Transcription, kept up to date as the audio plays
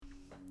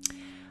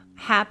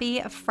Happy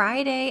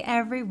Friday,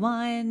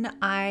 everyone.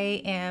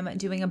 I am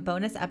doing a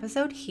bonus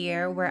episode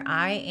here where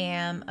I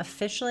am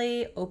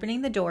officially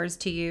opening the doors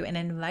to you and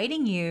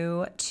inviting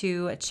you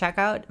to check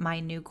out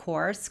my new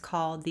course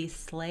called the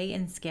Slay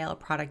and Scale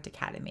Product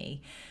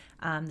Academy.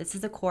 This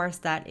is a course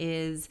that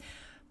is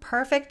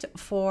perfect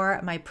for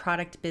my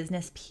product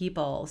business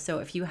people. So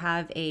if you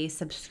have a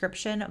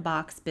subscription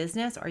box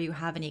business or you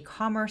have an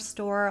e-commerce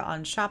store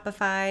on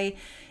Shopify,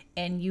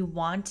 and you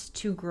want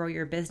to grow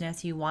your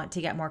business, you want to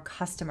get more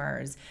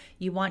customers,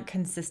 you want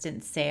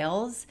consistent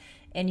sales,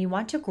 and you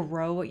want to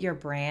grow your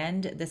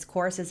brand, this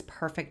course is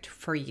perfect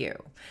for you.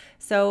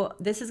 So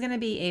this is going to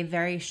be a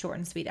very short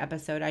and sweet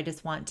episode. I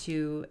just want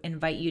to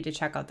invite you to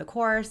check out the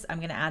course. I'm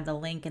going to add the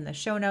link in the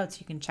show notes.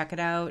 You can check it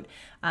out.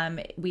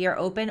 We are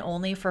open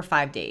only for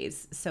 5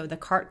 days. So the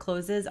cart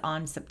closes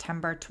on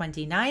September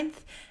 29th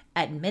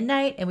at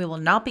midnight, and we will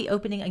not be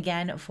opening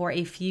again for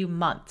a few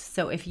months.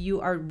 So if you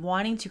are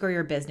wanting to grow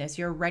your business,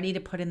 you're ready to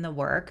put in the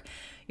work,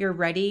 you're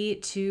ready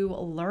to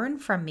learn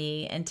from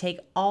me and take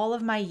all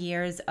of my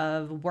years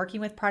of working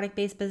with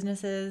product-based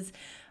businesses,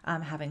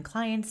 having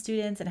clients,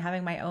 students, and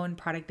having my own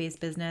product-based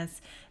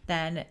business,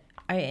 then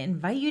I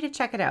invite you to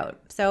check it out.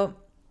 So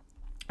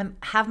I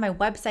have my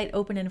website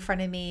open in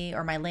front of me,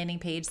 or my landing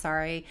page,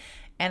 sorry.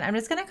 And I'm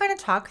just going to kind of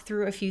talk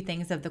through a few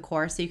things of the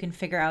course so you can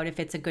figure out if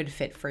it's a good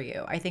fit for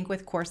you. I think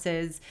with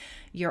courses,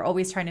 you're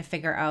always trying to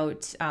figure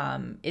out,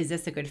 is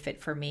this a good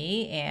fit for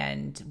me?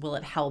 And will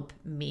it help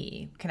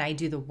me? Can I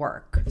do the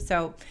work?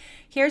 So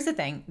here's the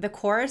thing. The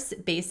course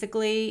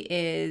basically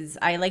is,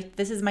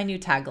 this is my new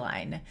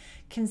tagline.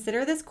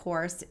 Consider this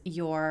course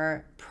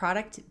your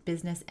product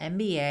business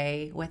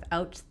MBA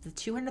without the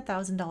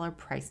 $200,000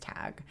 price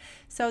tag.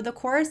 So the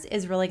course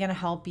is really going to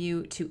help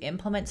you to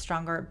implement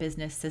stronger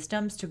business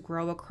systems to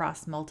grow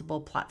across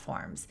multiple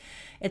platforms.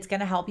 It's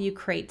going to help you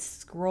create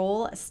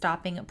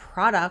scroll-stopping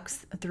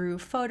products through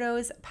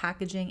photos,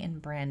 packaging,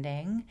 and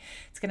branding.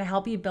 It's going to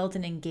help you build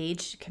an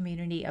engaged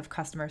community of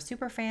customer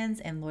superfans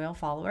and loyal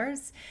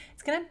followers.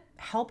 It's going to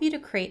help you to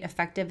create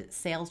effective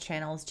sales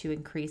channels to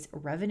increase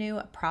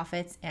revenue,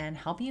 profits, and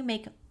help you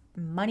make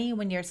money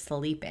when you're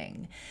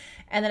sleeping.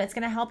 And then it's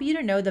going to help you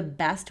to know the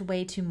best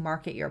way to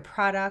market your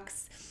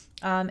products,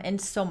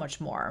 and so much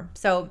more.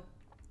 So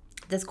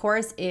this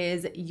course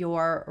is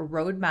your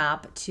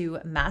roadmap to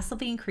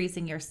massively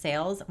increasing your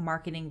sales,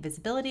 marketing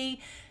visibility,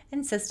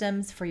 and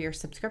systems for your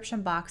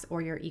subscription box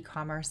or your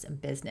e-commerce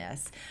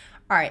business.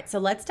 All right, so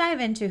let's dive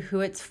into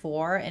who it's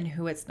for and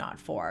who it's not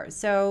for.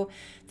 So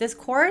this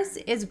course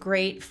is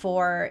great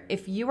for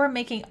if you are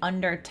making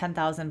under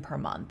 $10,000 per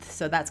month.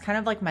 So that's kind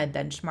of like my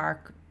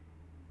benchmark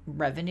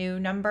revenue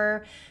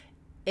number.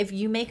 If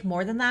you make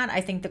more than that, I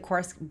think the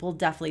course will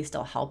definitely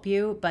still help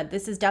you, but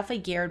this is definitely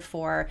geared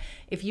for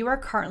if you are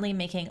currently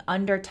making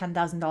under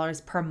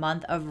 $10,000 per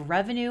month of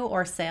revenue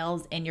or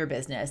sales in your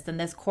business, then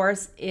this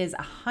course is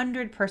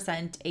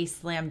 100% a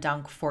slam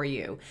dunk for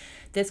you.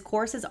 This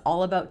course is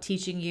all about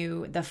teaching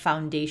you the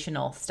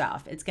foundational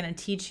stuff. It's going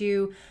to teach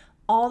you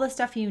all the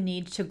stuff you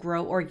need to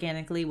grow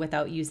organically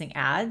without using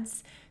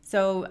ads.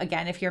 So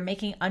again, if you're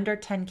making under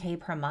 10K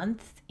per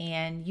month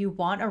and you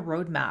want a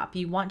roadmap,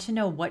 you want to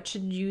know what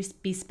should you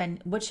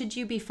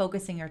be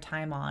focusing your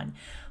time on?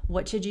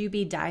 What should you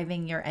be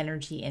diving your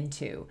energy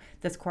into?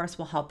 This course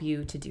will help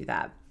you to do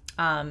that.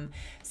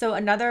 So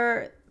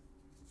another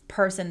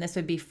person this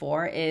would be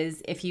for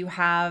is if you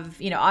have,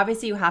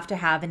 obviously you have to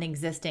have an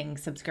existing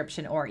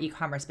subscription or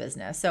e-commerce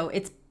business. So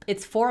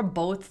it's for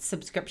both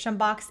subscription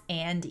box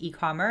and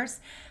e-commerce.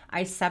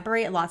 I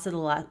separate a lot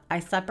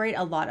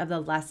of the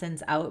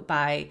lessons out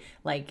by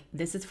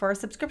this is for a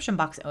subscription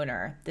box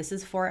owner, this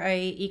is for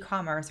a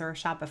e-commerce or a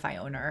Shopify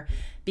owner,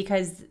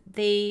 because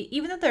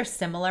even though they're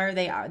similar,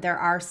 there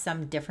are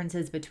some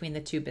differences between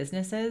the two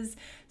businesses.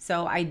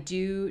 So I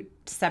do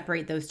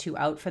separate those two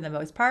out for the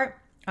most part.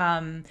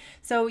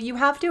 So you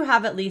have to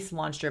have at least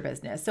launched your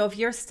business. So if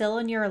you're still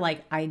in your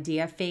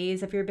idea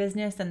phase of your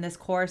business, then this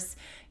course,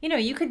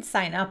 you could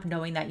sign up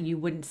knowing that you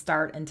wouldn't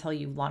start until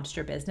you launched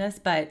your business,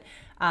 but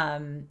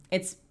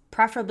it's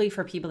preferably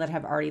for people that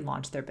have already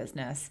launched their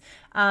business.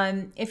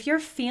 If you're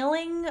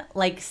feeling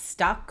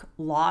stuck,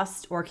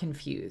 lost, or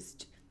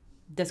confused,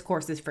 this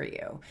course is for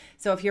you.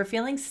 So if you're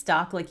feeling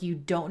stuck, you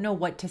don't know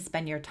what to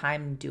spend your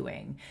time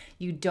doing,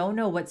 you don't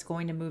know what's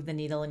going to move the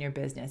needle in your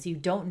business, you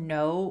don't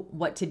know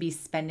what to be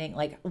spending,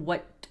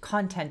 what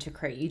content to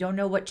create, you don't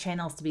know what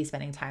channels to be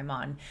spending time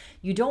on,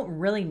 you don't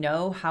really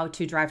know how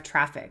to drive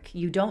traffic,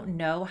 you don't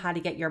know how to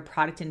get your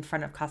product in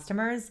front of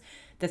customers,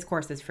 this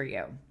course is for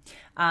you.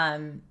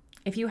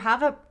 If you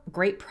have a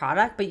great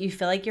product, but you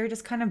feel like you're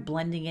just kind of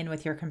blending in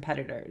with your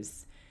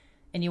competitors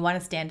and you want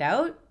to stand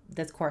out,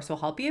 this course will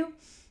help you.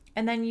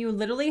 And then you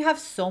literally have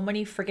so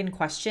many freaking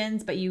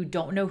questions, but you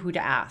don't know who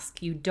to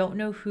ask. You don't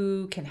know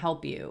who can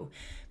help you,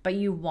 but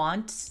you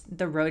want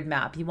the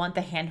roadmap. You want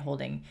the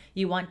hand-holding.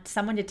 You want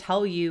someone to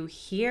tell you,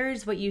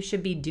 here's what you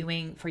should be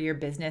doing for your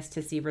business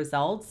to see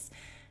results.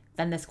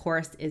 Then this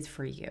course is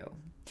for you.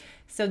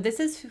 So this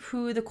is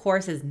who the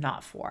course is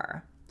not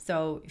for.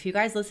 So if you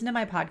guys listen to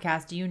my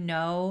podcast, you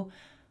know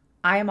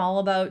I am all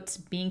about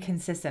being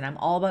consistent. I'm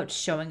all about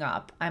showing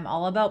up. I'm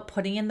all about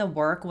putting in the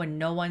work when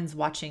no one's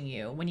watching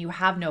you, when you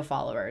have no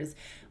followers,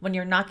 when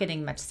you're not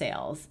getting much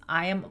sales.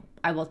 I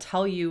will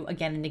tell you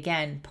again and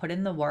again, put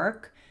in the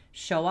work,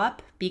 show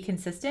up, be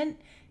consistent,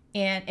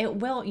 and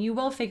you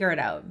will figure it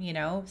out, you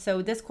know?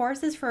 So this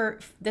course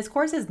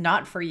is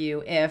not for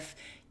you if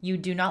you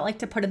do not like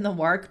to put in the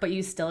work, but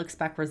you still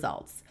expect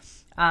results.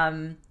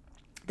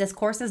 This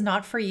course is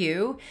not for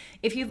you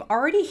if you've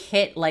already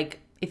hit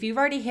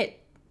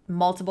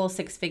multiple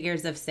six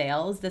figures of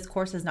sales. This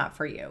course is not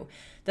for you.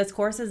 This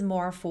course is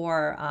more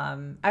for,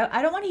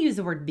 I don't want to use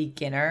the word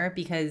beginner,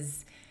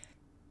 because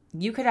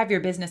you could have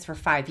your business for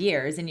 5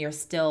 years and you're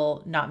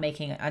still not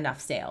making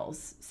enough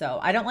sales. So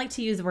I don't like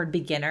to use the word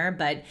beginner,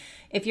 but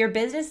if your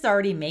business is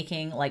already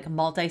making like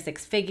multi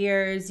six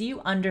figures, you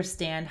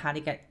understand how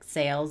to get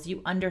sales,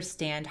 you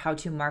understand how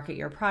to market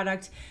your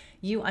product,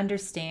 you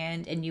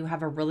understand, and you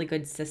have a really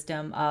good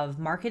system of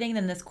marketing,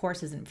 then this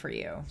course isn't for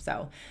you.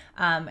 So,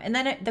 and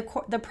then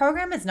the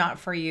program is not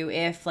for you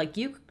if like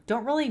you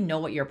don't really know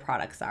what your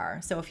products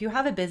are. So if you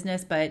have a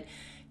business, but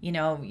you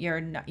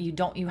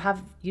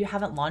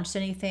haven't launched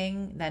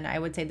anything, then I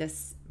would say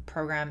this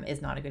program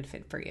is not a good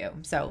fit for you.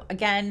 So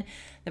again,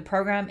 the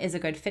program is a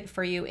good fit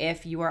for you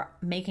if you are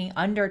making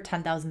under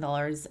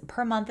 $10,000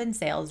 per month in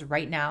sales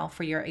right now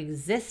for your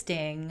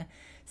existing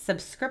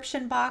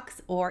subscription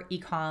box or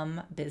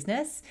e-com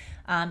business.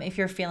 If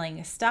you're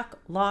feeling stuck,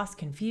 lost,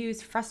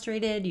 confused,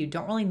 frustrated, you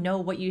don't really know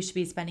what you should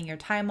be spending your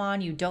time on,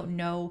 you don't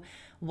know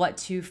what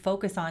to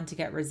focus on to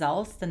get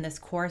results, then this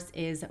course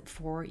is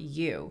for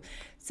you.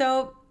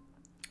 So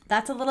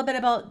that's a little bit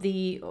about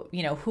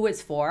who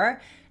it's for.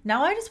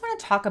 Now I just want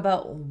to talk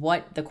about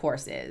what the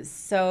course is.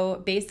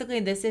 So basically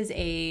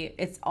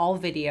it's all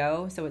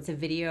video. So it's a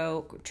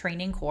video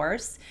training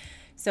course.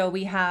 So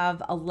we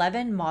have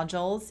 11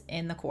 modules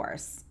in the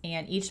course,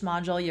 and each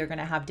module you're going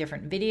to have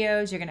different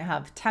videos, you're going to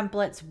have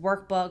templates,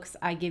 workbooks.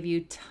 I give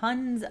you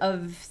tons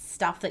of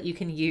stuff that you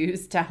can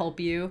use to help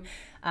you,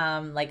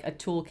 like a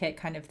toolkit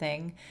kind of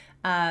thing.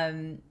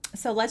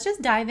 So let's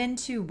just dive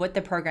into what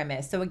the program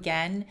is. So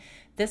again,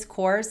 this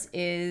course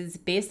is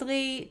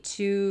basically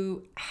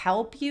to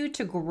help you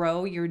to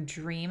grow your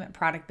dream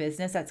product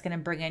business that's going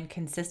to bring in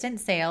consistent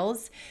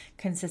sales,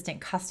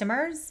 consistent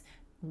customers,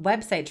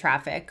 website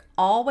traffic,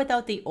 all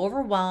without the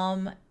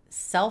overwhelm,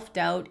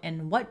 self-doubt,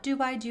 and what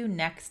do I do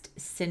next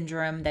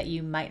syndrome that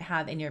you might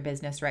have in your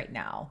business right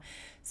now.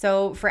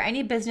 So for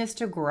any business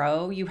to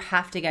grow, you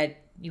have to get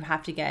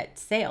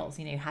sales,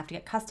 you have to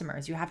get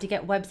customers, you have to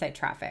get website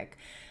traffic.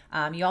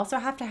 You also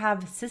have to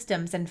have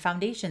systems and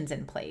foundations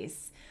in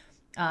place.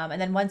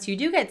 And then once you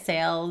do get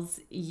sales,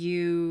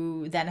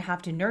 you then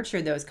have to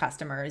nurture those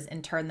customers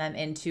and turn them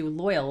into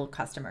loyal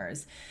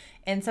customers.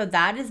 And so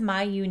that is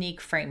my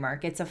unique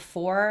framework. It's a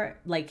 4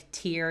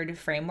 tiered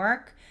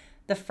framework.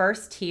 The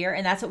first tier,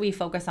 and that's what we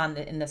focus on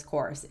in this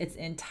course, it's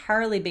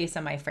entirely based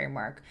on my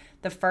framework.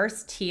 The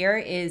first tier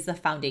is the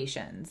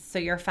foundations. So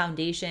your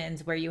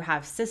foundations where you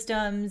have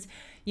systems,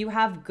 you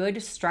have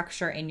good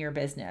structure in your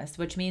business,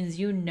 which means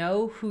you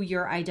know who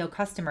your ideal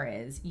customer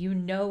is. You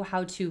know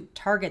how to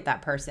target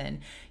that person.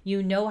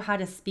 You know how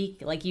to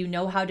speak, you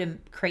know how to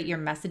create your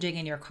messaging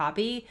and your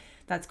copy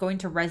that's going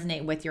to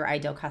resonate with your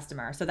ideal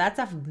customer. So that's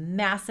a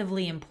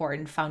massively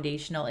important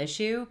foundational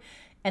issue.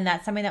 And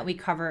that's something that we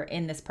cover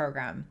in this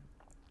program.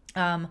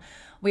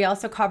 We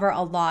also cover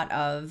a lot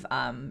of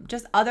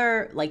just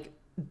other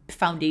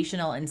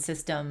foundational and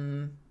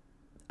system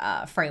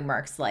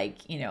frameworks,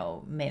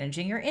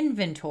 managing your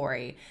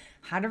inventory,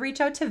 how to reach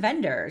out to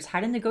vendors, how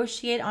to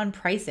negotiate on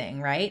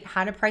pricing, right?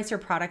 How to price your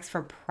products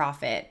for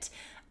profit.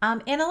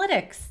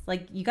 Analytics,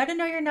 you got to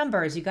know your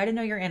numbers, you got to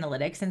know your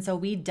analytics. And so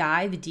we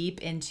dive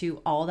deep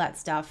into all that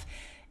stuff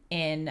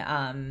in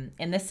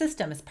the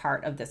systems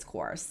part of this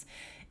course.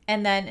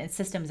 And then it's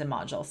systems and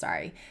modules,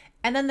 sorry.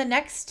 And then the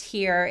next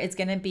tier is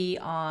going to be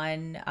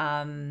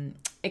on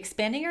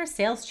expanding your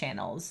sales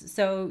channels.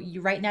 So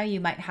right now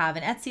you might have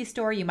an Etsy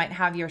store, you might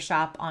have your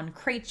shop on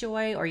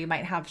Cratejoy, or you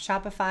might have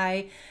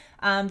Shopify.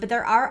 But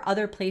there are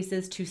other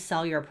places to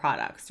sell your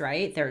products,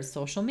 right? There's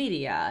social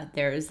media,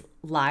 there's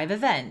live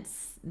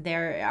events.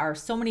 There are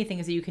so many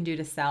things that you can do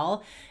to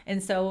sell.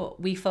 And so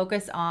we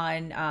focus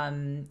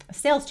on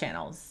sales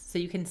channels so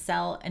you can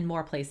sell in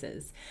more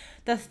places.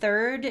 The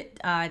third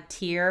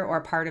tier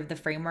or part of the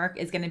framework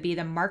is going to be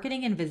the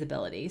marketing and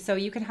visibility. So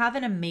you can have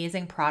an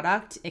amazing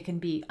product. It can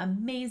be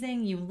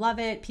amazing. You love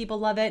it. People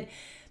love it.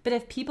 But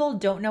if people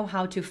don't know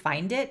how to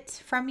find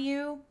it from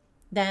you,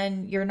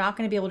 then you're not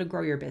going to be able to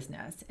grow your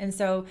business. And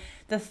so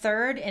the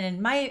third, and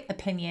in my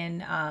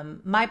opinion,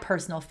 my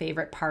personal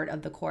favorite part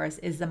of the course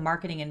is the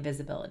marketing and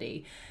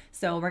visibility.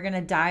 So we're going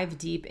to dive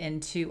deep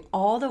into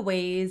all the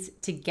ways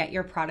to get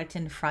your product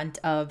in front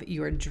of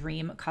your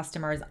dream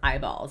customers'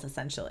 eyeballs,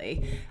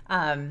 essentially.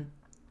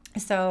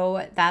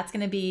 So that's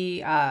going to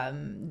be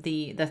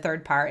the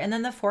third part. And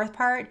then the fourth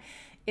part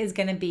is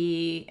going to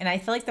be, and I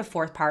feel like the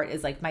fourth part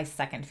is like my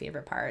second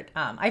favorite part.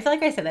 I feel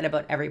like I said that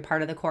about every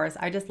part of the course.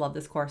 I just love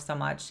this course so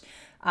much.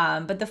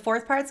 But the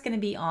fourth part is going to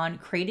be on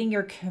creating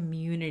your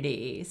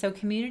community. So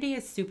community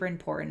is super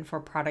important for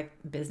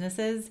product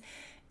businesses.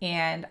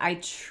 And I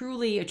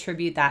truly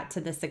attribute that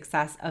to the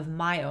success of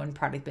my own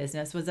product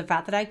business, was the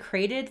fact that I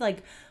created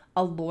like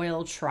a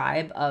loyal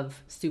tribe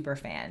of super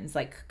fans,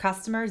 like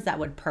customers that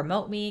would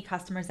promote me,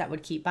 customers that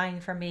would keep buying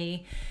from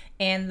me.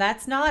 And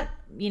that's not,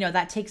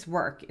 that takes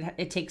work.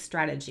 It takes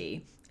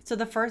strategy. So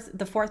the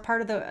fourth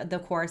part of the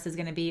course is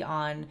going to be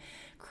on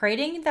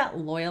creating that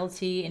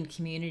loyalty and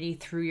community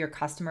through your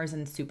customers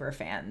and super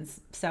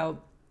fans. So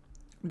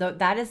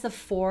that is the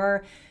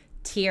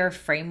 4-tier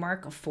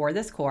framework for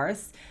this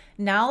course.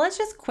 Now let's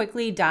just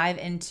quickly dive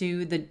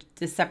into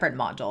the separate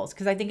modules,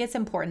 because I think it's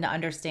important to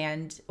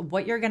understand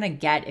what you're going to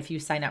get if you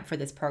sign up for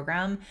this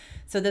program.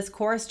 So this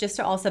course, just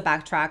to also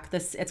backtrack,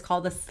 it's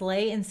called the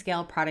Slay and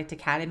Scale Product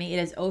Academy. It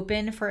is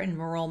open for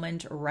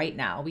enrollment right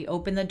now. We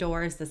opened the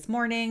doors this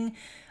morning.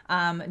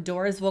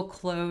 Doors will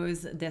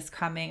close this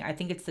coming, I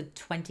think it's the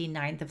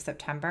 29th of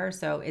September.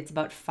 So it's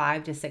about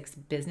 5 to 6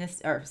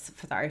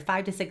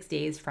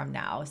 days from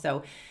now.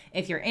 So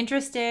if you're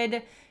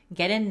interested,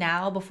 get in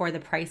now before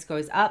the price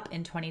goes up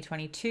in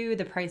 2022.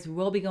 The price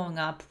will be going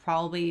up.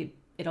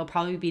 It'll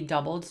probably be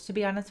doubled, to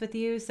be honest with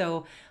you.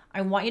 So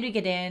I want you to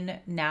get in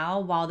now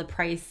while the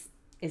price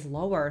is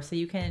lower, so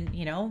you can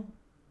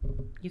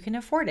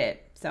afford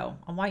it. So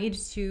I want you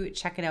to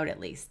check it out at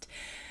least.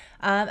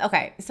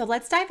 Okay, so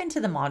let's dive into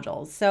the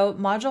modules. So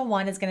module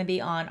 1 is going to be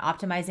on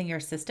optimizing your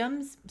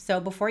systems. So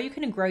before you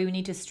can grow, you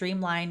need to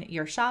streamline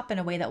your shop in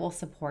a way that will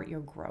support your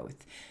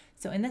growth.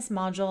 So in this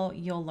module,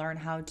 you'll learn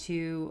how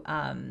to,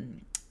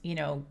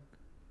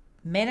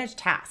 manage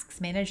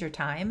tasks, manage your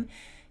time,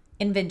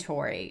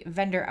 inventory,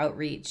 vendor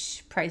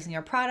outreach, pricing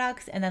your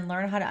products, and then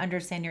learn how to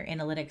understand your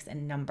analytics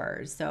and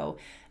numbers. So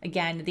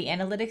again, the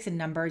analytics and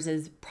numbers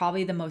is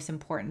probably the most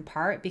important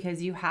part,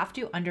 because you have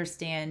to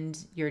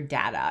understand your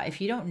data.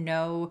 If you don't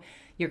know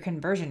your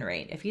conversion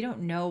rate, if you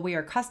don't know where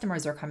your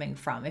customers are coming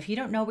from, if you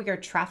don't know where your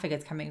traffic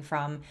is coming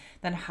from,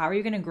 then how are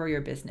you going to grow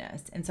your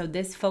business? And so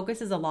this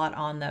focuses a lot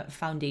on the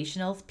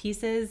foundational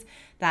pieces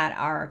that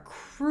are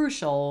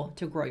crucial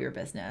to grow your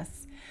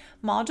business.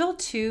 Module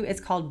 2 is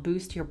called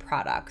Boost Your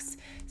Products.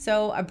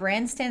 So a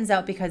brand stands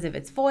out because of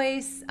its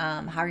voice,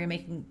 how you're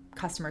making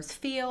customers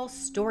feel,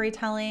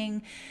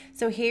 storytelling.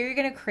 So here you're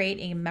going to create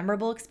a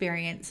memorable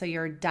experience so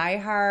your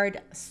diehard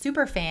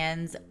super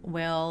fans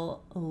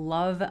will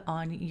love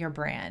on your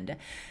brand.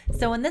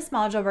 So in this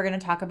module, we're going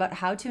to talk about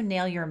how to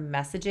nail your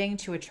messaging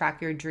to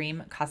attract your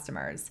dream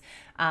customers,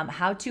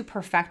 how to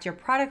perfect your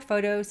product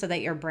photos so that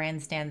your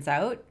brand stands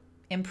out,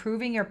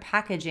 improving your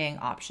packaging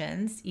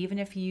options, even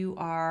if you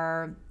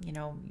are,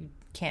 you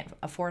can't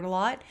afford a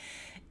lot,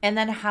 and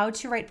then how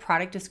to write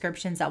product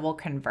descriptions that will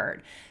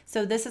convert.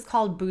 So this is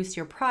called Boost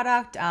Your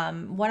Product.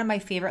 One of my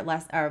favorite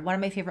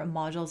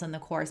modules in the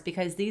course,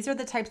 because these are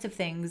the types of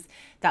things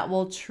that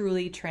will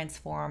truly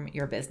transform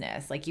your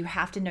business. Like, you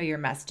have to know your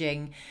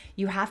messaging,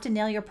 you have to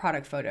nail your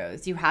product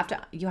photos, you have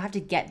to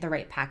get the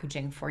right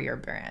packaging for your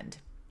brand.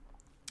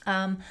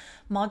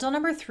 Module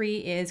number 3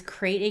 is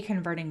create a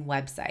converting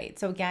website.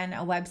 So again,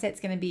 a website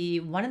is going to be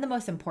one of the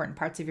most important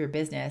parts of your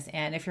business.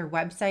 And if your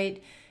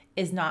website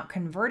is not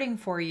converting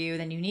for you,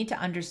 then you need to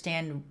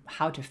understand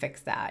how to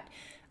fix that.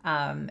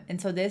 And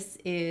so this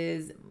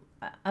is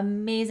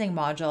amazing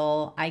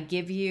module. I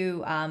give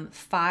you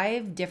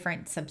 5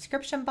 different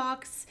subscription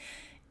box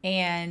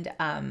and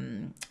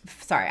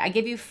I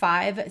give you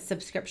 5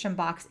 subscription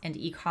box and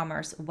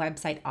e-commerce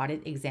website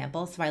audit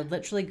examples. So I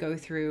literally go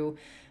through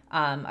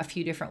a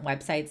few different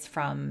websites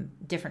from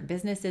different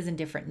businesses and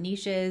different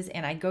niches.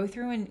 And I go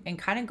through and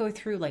kind of go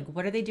through, like,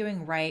 what are they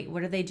doing right?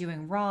 What are they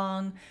doing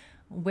wrong?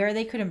 Where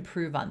they could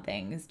improve on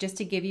things, just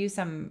to give you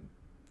some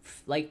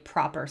like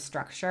proper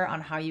structure on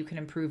how you can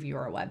improve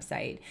your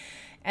website.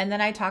 And then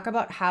I talk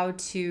about how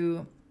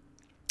to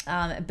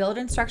build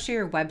and structure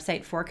your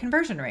website for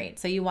conversion rate.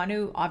 So you want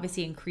to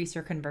obviously increase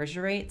your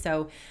conversion rate.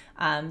 So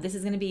this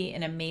is going to be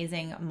an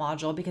amazing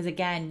module, because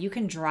again, you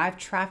can drive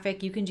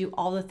traffic, you can do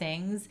all the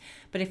things,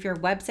 but if your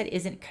website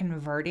isn't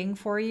converting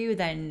for you,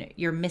 then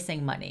you're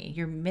missing money.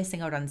 You're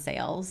missing out on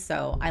sales.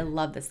 So I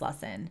love this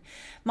lesson.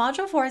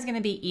 Module 4 is going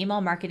to be email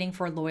marketing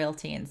for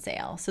loyalty and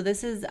sale. So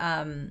this is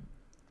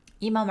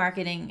email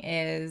marketing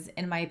is,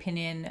 in my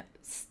opinion,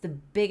 the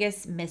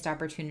biggest missed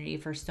opportunity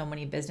for so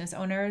many business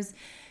owners.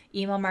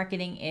 Email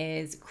marketing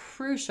is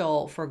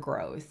crucial for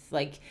growth.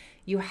 Like,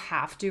 you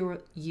have to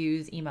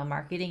use email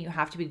marketing. You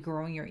have to be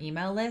growing your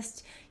email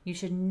list. You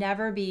should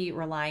never be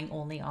relying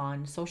only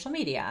on social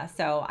media.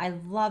 So I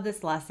love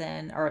this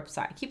lesson,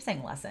 I keep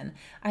saying lesson.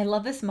 I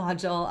love this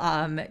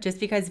module just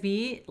because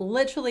we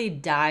literally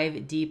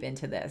dive deep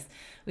into this.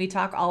 We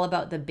talk all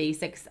about the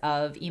basics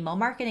of email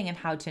marketing and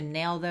how to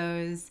nail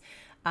those.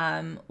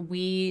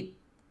 We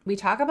we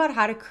talk about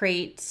how to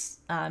create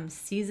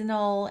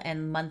seasonal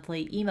and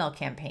monthly email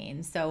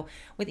campaigns. So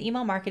with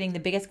email marketing, the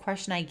biggest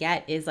question I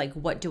get is like,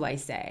 what do I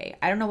say?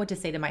 I don't know what to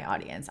say to my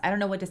audience. I don't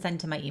know what to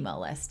send to my email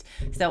list.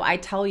 So I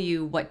tell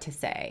you what to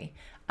say.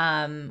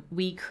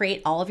 We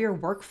create all of your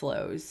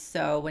workflows.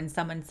 So when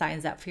someone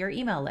signs up for your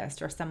email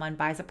list or someone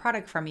buys a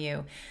product from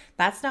you,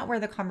 that's not where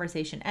the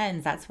conversation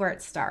ends. That's where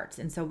it starts.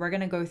 And so we're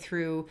going to go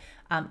through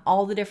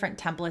all the different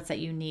templates that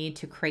you need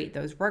to create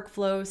those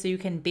workflows so you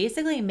can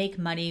basically make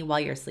money while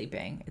you're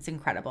sleeping. It's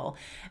incredible.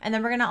 And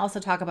then we're going to also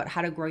talk about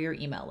how to grow your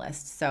email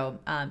list. So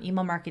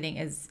email marketing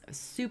is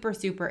super,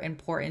 super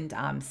important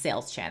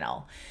sales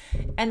channel.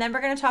 And then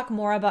we're going to talk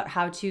more about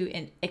how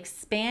to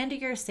expand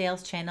your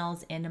sales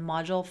channels in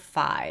module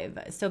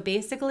 5. So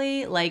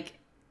basically, like,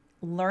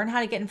 learn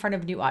how to get in front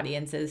of new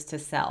audiences to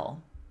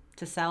sell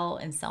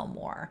and sell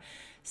more.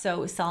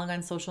 So selling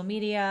on social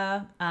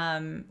media,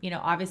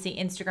 obviously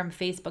Instagram,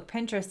 Facebook,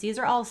 Pinterest, these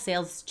are all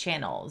sales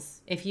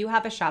channels. If you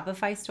have a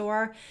Shopify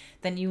store,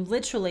 then you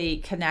literally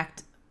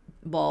connect.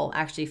 Well,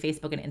 actually,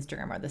 Facebook and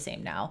Instagram are the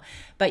same now,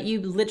 but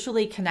you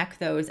literally connect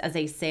those as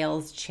a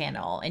sales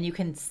channel and you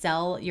can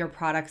sell your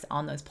products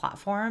on those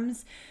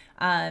platforms.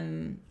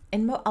 And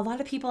a lot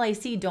of people I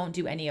see don't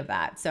do any of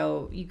that.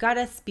 So you got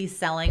to be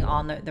selling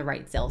on the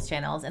right sales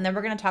channels. And then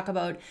we're going to talk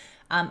about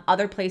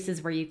other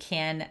places where you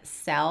can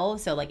sell.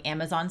 So like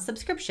Amazon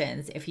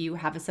subscriptions, if you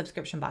have a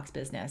subscription box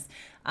business,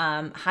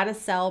 how to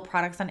sell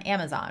products on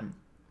Amazon,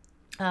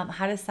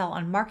 how to sell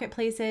on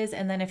marketplaces.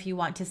 And then if you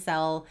want to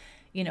sell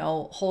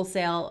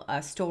wholesale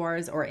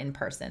stores or in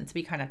person. So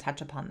we kind of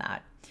touch upon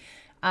that.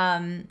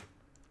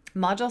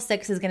 Module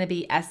 6 is going to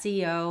be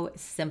SEO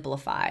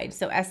simplified.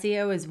 So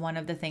SEO is one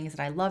of the things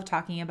that I love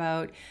talking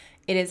about.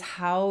 It is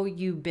how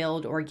you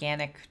build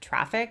organic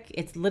traffic.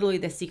 It's literally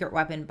the secret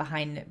weapon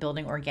behind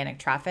building organic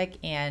traffic.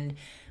 And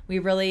we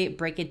really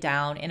break it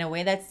down in a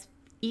way that's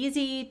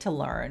easy to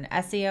learn.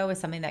 SEO is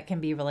something that can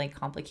be really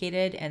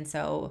complicated. And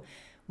so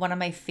one of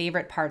my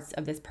favorite parts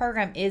of this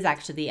program is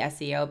actually the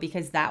SEO,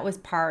 because that was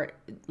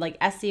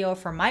SEO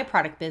for my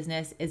product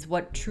business is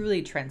what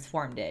truly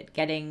transformed it,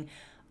 getting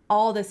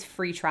all this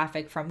free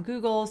traffic from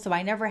Google. So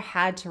I never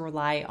had to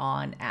rely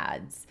on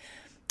ads.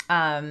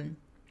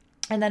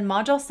 And then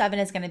module 7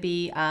 is going to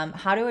be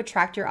how to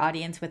attract your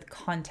audience with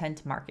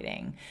content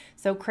marketing.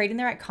 So creating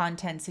the right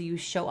content so you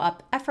show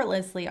up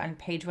effortlessly on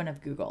page 1 of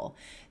Google.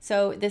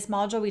 So this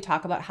module, we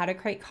talk about how to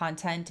create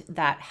content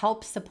that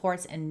helps,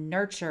 supports, and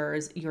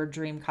nurtures your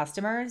dream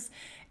customers.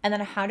 And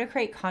then how to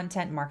create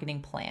content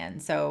marketing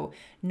plans. So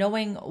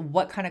knowing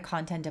what kind of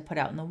content to put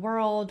out in the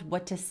world,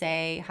 what to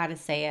say, how to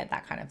say it,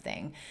 that kind of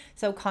thing.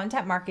 So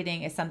content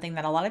marketing is something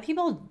that a lot of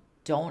people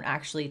don't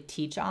actually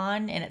teach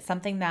on. And it's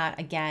something that,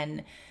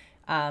 again,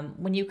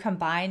 when you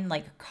combine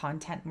like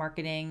content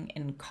marketing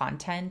and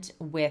content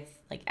with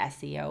like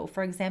SEO,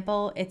 for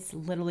example, it's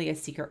literally a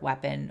secret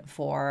weapon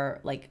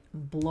for like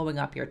blowing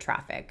up your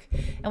traffic.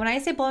 And when I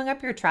say blowing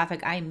up your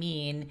traffic, I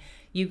mean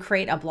you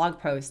create a blog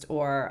post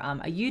or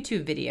a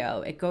YouTube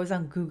video, it goes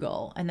on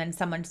Google, and then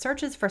someone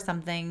searches for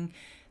something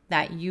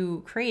that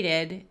you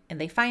created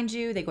and they find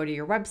you, they go to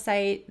your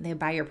website, they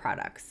buy your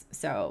products.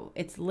 So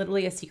it's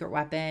literally a secret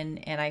weapon.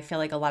 And I feel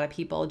like a lot of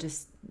people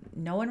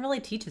no one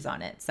really teaches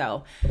on it.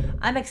 So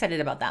I'm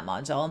excited about that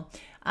module.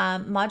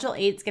 Module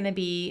 8 is going to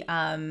be,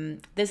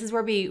 this is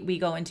where we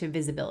go into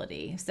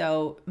visibility.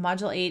 So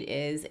module 8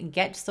 is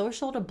get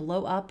social to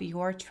blow up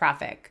your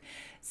traffic.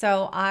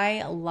 So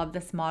I love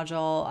this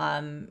module.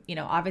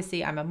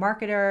 Obviously I'm a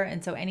marketer,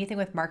 and so anything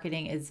with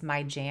marketing is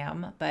my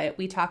jam, but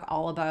we talk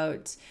all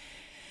about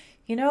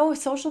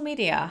social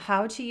media,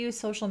 how to use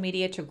social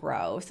media to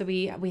grow. So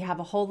we have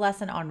a whole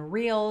lesson on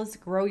Reels,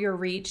 grow your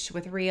reach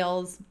with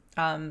Reels.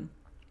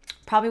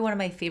 Probably one of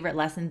my favorite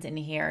lessons in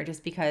here,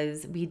 just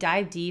because we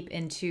dive deep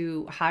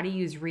into how to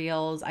use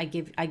Reels. I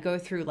go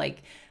through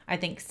I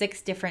think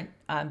 6 different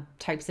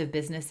types of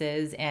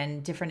businesses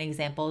and different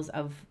examples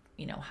of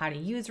how to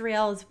use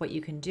Reels, what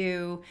you can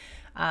do.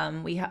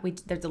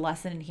 There's a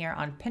lesson in here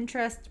on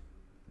Pinterest.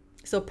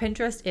 So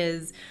Pinterest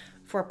is,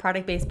 for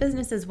product-based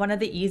businesses, one of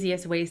the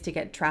easiest ways to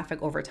get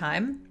traffic over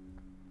time.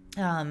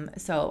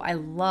 So I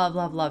love,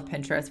 love, love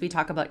Pinterest. We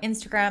talk about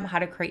Instagram, how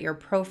to create your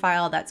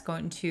profile that's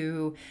going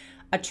to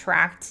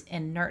attract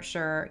and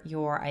nurture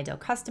your ideal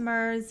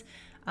customers,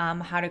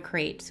 how to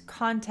create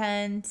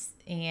content,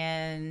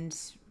 and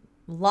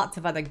lots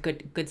of other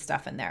good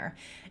stuff in there.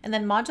 And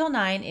then module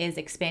 9 is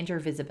expand your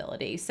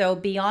visibility. So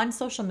beyond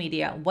social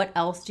media, what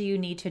else do you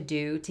need to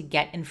do to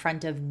get in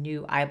front of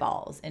new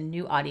eyeballs and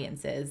new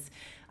audiences?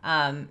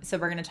 So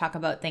we're going to talk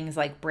about things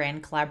like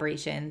brand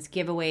collaborations,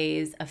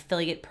 giveaways,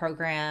 affiliate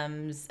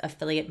programs,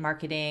 affiliate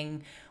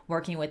marketing,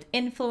 working with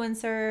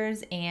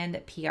influencers,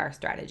 and PR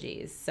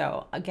strategies.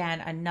 So again,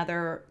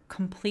 another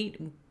complete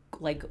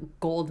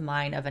gold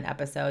mine of an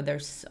episode.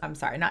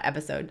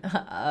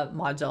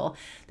 Module.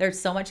 There's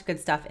so much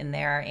good stuff in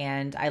there,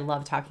 and I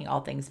love talking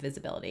all things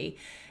visibility.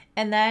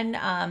 And then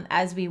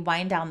as we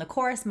wind down the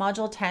course,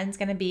 module 10 is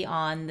going to be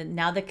on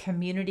the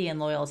community and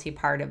loyalty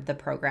part of the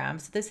program.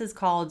 So this is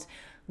called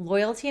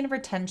Loyalty and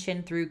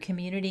Retention Through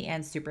Community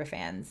and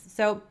Superfans.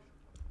 So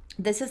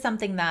this is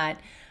something that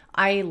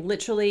I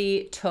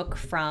literally took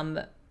from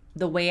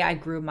the way I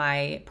grew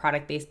my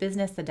product-based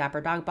business, the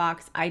Dapper Dog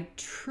Box. I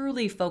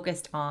truly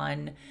focused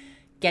on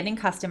getting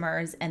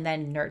customers and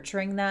then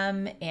nurturing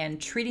them and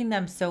treating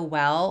them so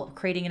well,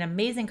 creating an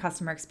amazing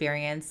customer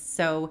experience.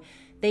 So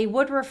they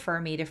would refer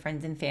me to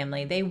friends and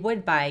family. They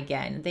would buy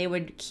again. They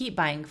would keep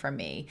buying from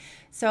me.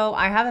 So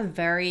I have a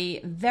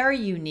very, very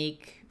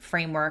unique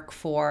framework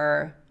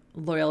for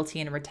loyalty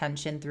and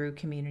retention through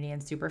community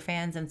and super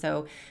fans. And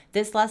so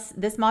this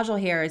module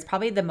here is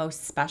probably the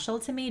most special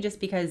to me, just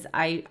because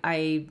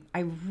I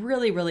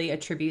really, really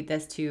attribute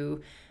this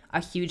to a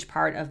huge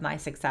part of my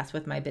success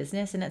with my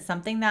business. And it's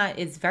something that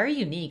is very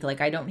unique. Like,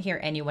 I don't hear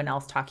anyone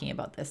else talking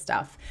about this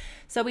stuff.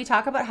 So we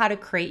talk about how to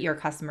create your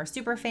customer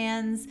super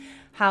fans,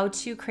 how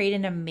to create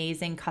an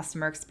amazing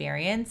customer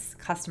experience,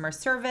 customer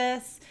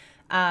service,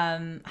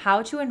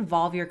 how to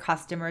involve your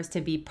customers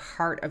to be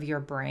part of your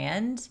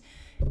brand,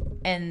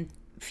 and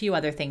a few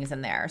other things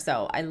in there.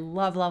 So I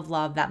love, love,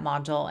 love that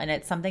module. And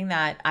it's something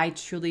that I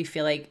truly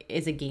feel like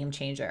is a game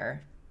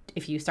changer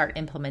if you start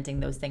implementing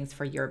those things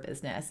for your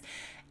business.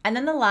 And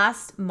then the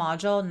last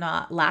module,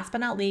 not last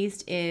but not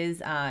least,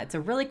 is it's a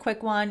really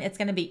quick one. It's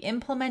going to be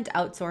implement,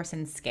 outsource,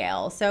 and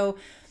scale. So,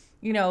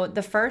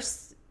 the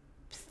first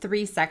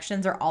 3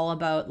 sections are all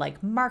about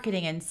like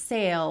marketing and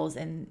sales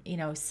and,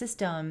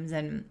 systems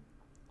and,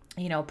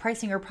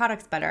 pricing your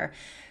products better.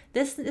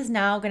 This is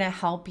now going to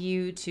help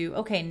you to,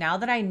 okay, now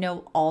that I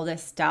know all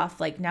this stuff,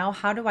 like now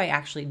how do I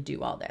actually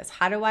do all this?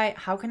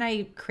 How can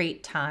I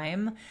create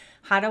time?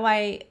 How do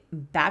I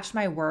batch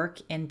my work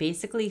and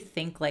basically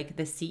think like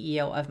the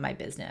CEO of my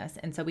business?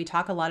 And so we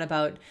talk a lot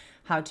about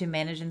how to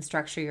manage and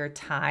structure your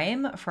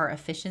time for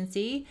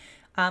efficiency,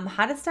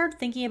 how to start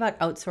thinking about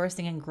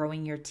outsourcing and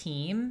growing your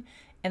team,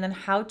 and then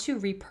how to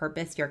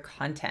repurpose your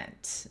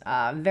content.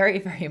 Very,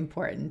 very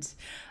important.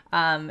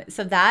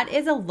 So that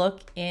is a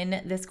look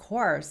in this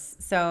course.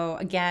 So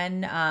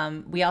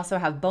again, we also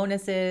have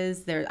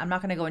bonuses. I'm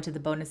not going to go into the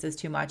bonuses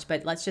too much,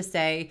 but let's just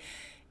say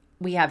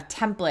we have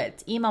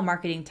templates, email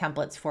marketing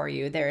templates for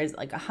you. There's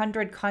like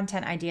 100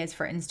 content ideas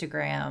for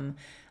Instagram.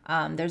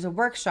 There's a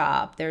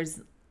workshop.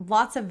 There's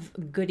lots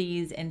of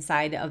goodies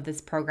inside of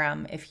this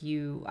program if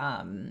you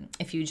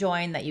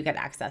join, that you get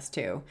access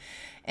to.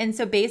 And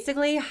so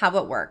basically how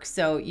it works.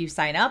 So you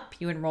sign up,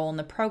 you enroll in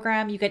the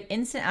program, you get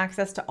instant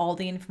access to all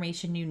the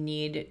information you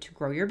need to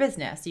grow your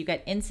business. You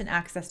get instant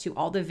access to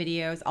all the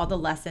videos, all the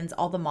lessons,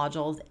 all the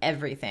modules,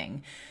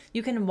 everything.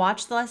 You can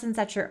watch the lessons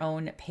at your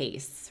own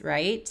pace,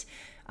 right?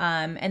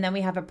 And then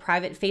we have a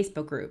private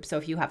Facebook group. So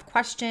if you have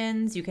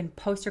questions, you can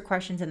post your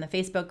questions in the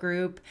Facebook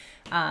group.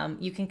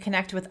 You can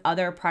connect with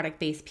other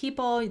product-based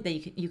people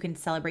that you can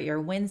celebrate your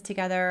wins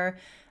together.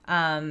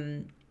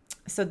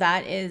 So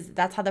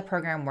that's how the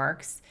program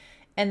works.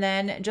 And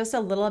then just a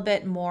little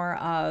bit more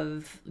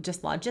of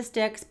just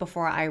logistics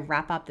before I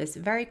wrap up this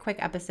very quick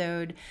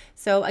episode.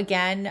 So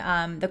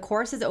again, the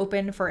course is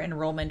open for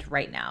enrollment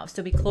right now.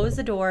 So we close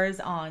the doors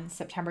on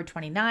September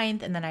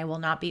 29th, and then I will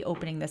not be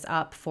opening this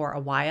up for a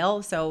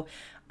while. So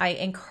I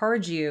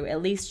encourage you,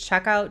 at least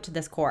check out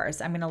this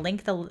course. I'm going to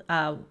link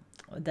the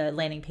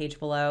landing page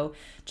below.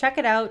 Check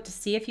it out to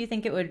see if you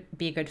think it would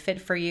be a good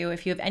fit for you.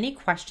 If you have any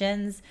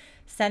questions,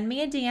 send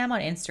me a DM on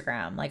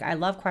Instagram. Like, I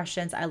love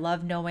questions. I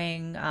love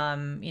knowing,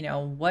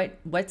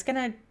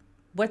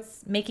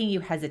 what's making you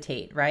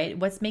hesitate, right?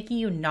 What's making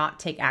you not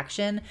take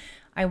action?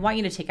 I want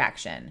you to take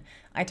action.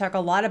 I talk a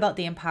lot about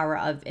the power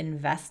of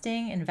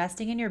investing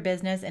in your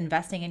business,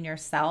 investing in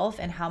yourself,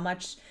 and how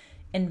much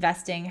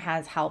investing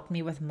has helped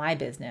me with my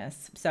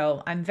business.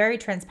 So I'm very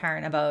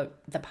transparent about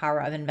the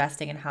power of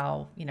investing and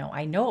how,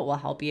 I know it will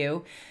help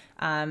you.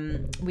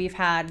 We've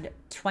had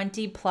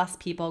 20 plus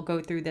people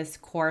go through this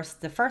course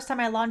the first time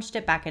I launched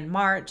it back in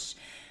March.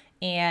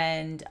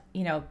 And,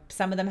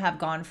 some of them have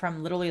gone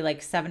from literally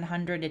like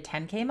 700 to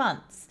 10K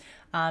months.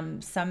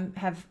 Some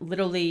have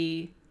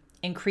literally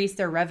increased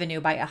their revenue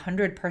by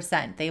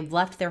 100%. They've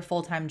left their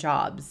full-time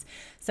jobs.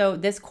 So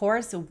this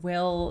course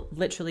will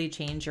literally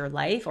change your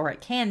life, or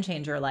it can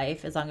change your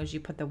life as long as you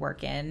put the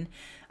work in.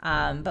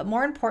 But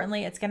more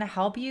importantly, it's going to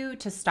help you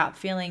to stop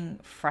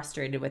feeling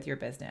frustrated with your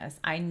business.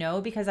 I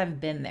know, because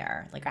I've been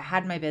there. Like, I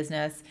had my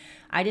business.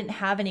 I didn't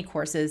have any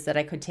courses that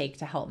I could take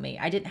to help me.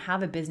 I didn't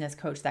have a business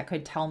coach that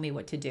could tell me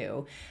what to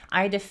do.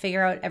 I had to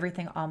figure out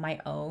everything on my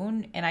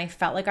own. And I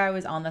felt like I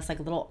was on this like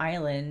little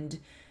island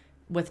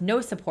with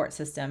no support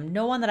system,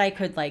 no one that I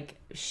could like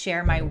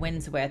share my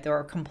wins with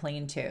or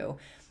complain to.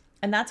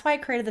 And that's why I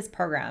created this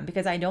program,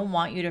 because I don't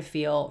want you to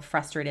feel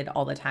frustrated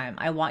all the time.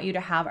 I want you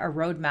to have a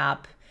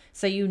roadmap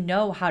so you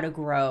know how to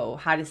grow,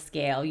 how to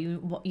scale.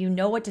 You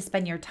know what to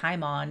spend your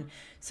time on,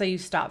 so you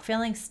stop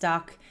feeling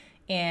stuck,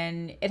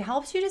 and it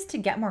helps you just to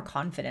get more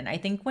confident. I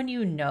think when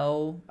you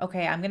know,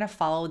 okay, I'm going to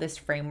follow this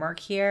framework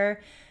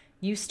here,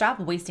 you stop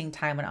wasting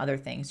time on other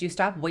things. You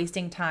stop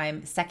wasting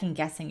time second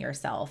guessing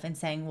yourself and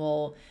saying,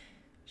 well,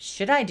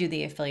 should I do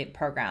the affiliate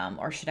program,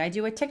 or should I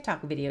do a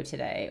TikTok video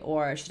today,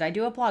 or should I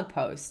do a blog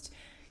post?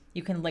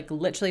 You can like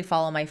literally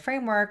follow my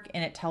framework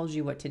and it tells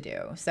you what to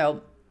do.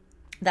 So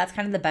that's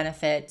kind of the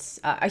benefit,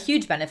 a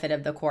huge benefit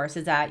of the course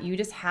is that you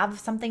just have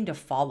something to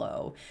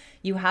follow.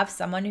 You have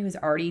someone who's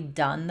already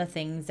done the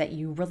things that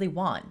you really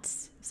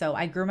want. So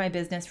I grew my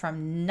business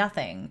from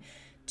nothing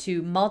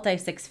to multi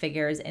six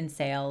figures in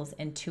sales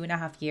in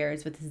 2.5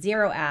 years with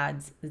 0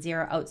 ads,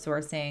 0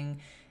 outsourcing,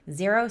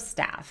 0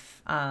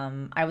 staff.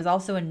 I was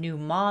also a new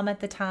mom at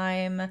the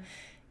time,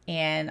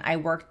 and I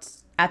worked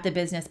at the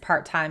business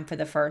part-time for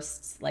the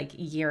first like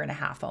year and a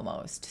half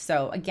almost.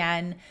 So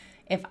again,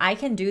 if I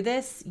can do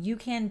this, you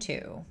can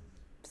too.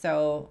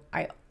 So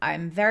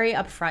I'm very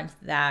upfront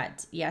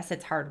that yes,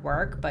 it's hard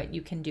work, but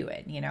you can do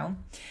it, you know?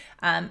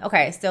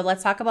 Okay, so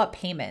let's talk about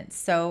payments.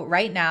 So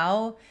right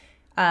now,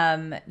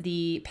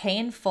 the pay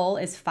in full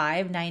is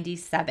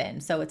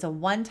 $597. So it's a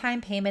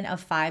one-time payment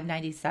of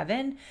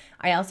 $597.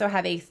 I also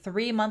have a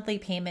 3 monthly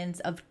payments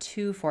of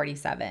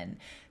 $247.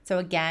 So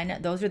again,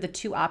 those are the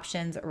 2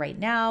 options right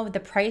now.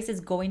 The price is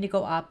going to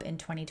go up in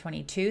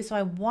 2022. So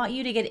I want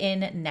you to get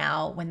in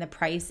now when the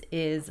price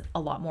is a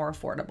lot more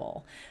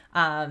affordable.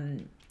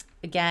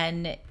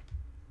 Again,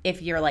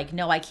 if you're like,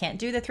 no, I can't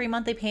do the 3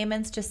 monthly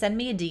payments, just send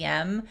me a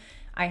DM.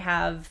 I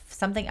have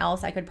something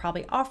else I could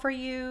probably offer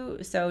you.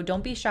 So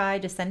don't be shy.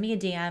 Just send me a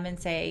DM and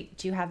say,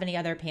 do you have any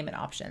other payment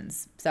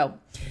options? So,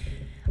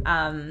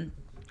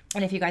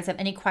 and if you guys have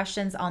any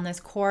questions on this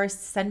course,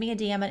 send me a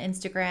DM on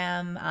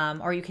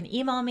Instagram, or you can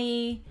email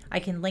me. I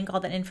can link all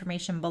that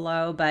information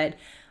below. But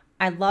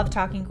I love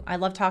talking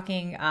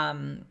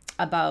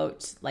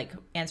about like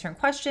answering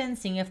questions,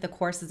 seeing if the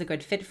course is a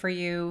good fit for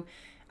you.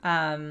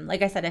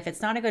 Like I said, if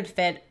it's not a good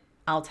fit,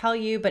 I'll tell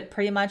you, but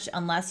pretty much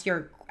unless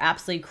you're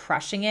absolutely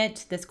crushing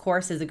it, this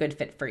course is a good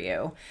fit for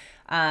you.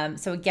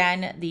 So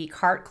again, the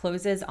cart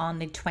closes on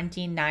the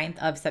 29th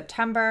of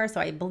September.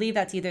 So I believe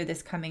that's either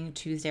this coming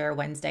Tuesday or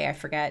Wednesday, I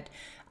forget.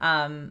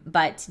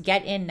 But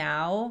get in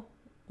now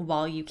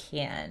while you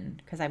can,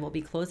 because I will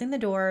be closing the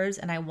doors,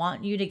 and I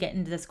want you to get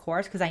into this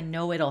course because I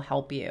know it'll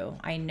help you.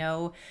 I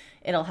know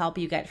it'll help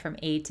you get from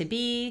A to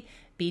B,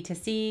 B to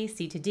C,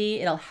 C to D.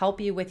 It'll help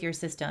you with your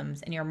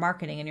systems and your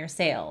marketing and your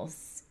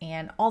sales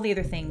and all the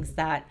other things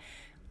that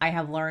I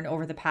have learned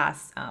over the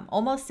past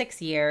almost 6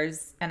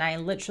 years. And I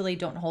literally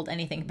don't hold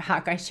anything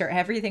back. I share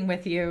everything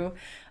with you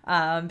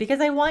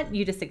because I want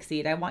you to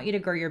succeed. I want you to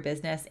grow your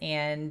business,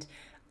 and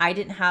I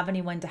didn't have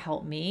anyone to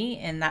help me.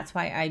 And that's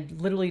why I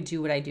literally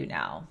do what I do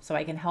now. So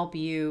I can help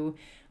you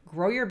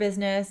grow your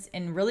business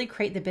and really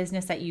create the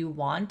business that you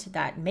want,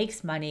 that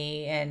makes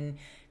money and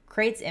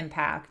creates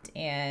impact.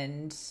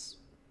 And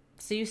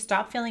so you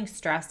stop feeling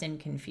stressed and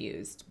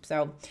confused.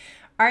 So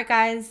all right,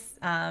 guys,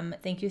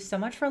 thank you so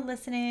much for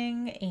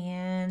listening,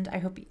 and I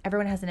hope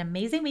everyone has an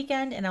amazing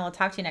weekend, and I will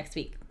talk to you next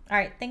week. All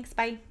right, thanks.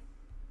 Bye.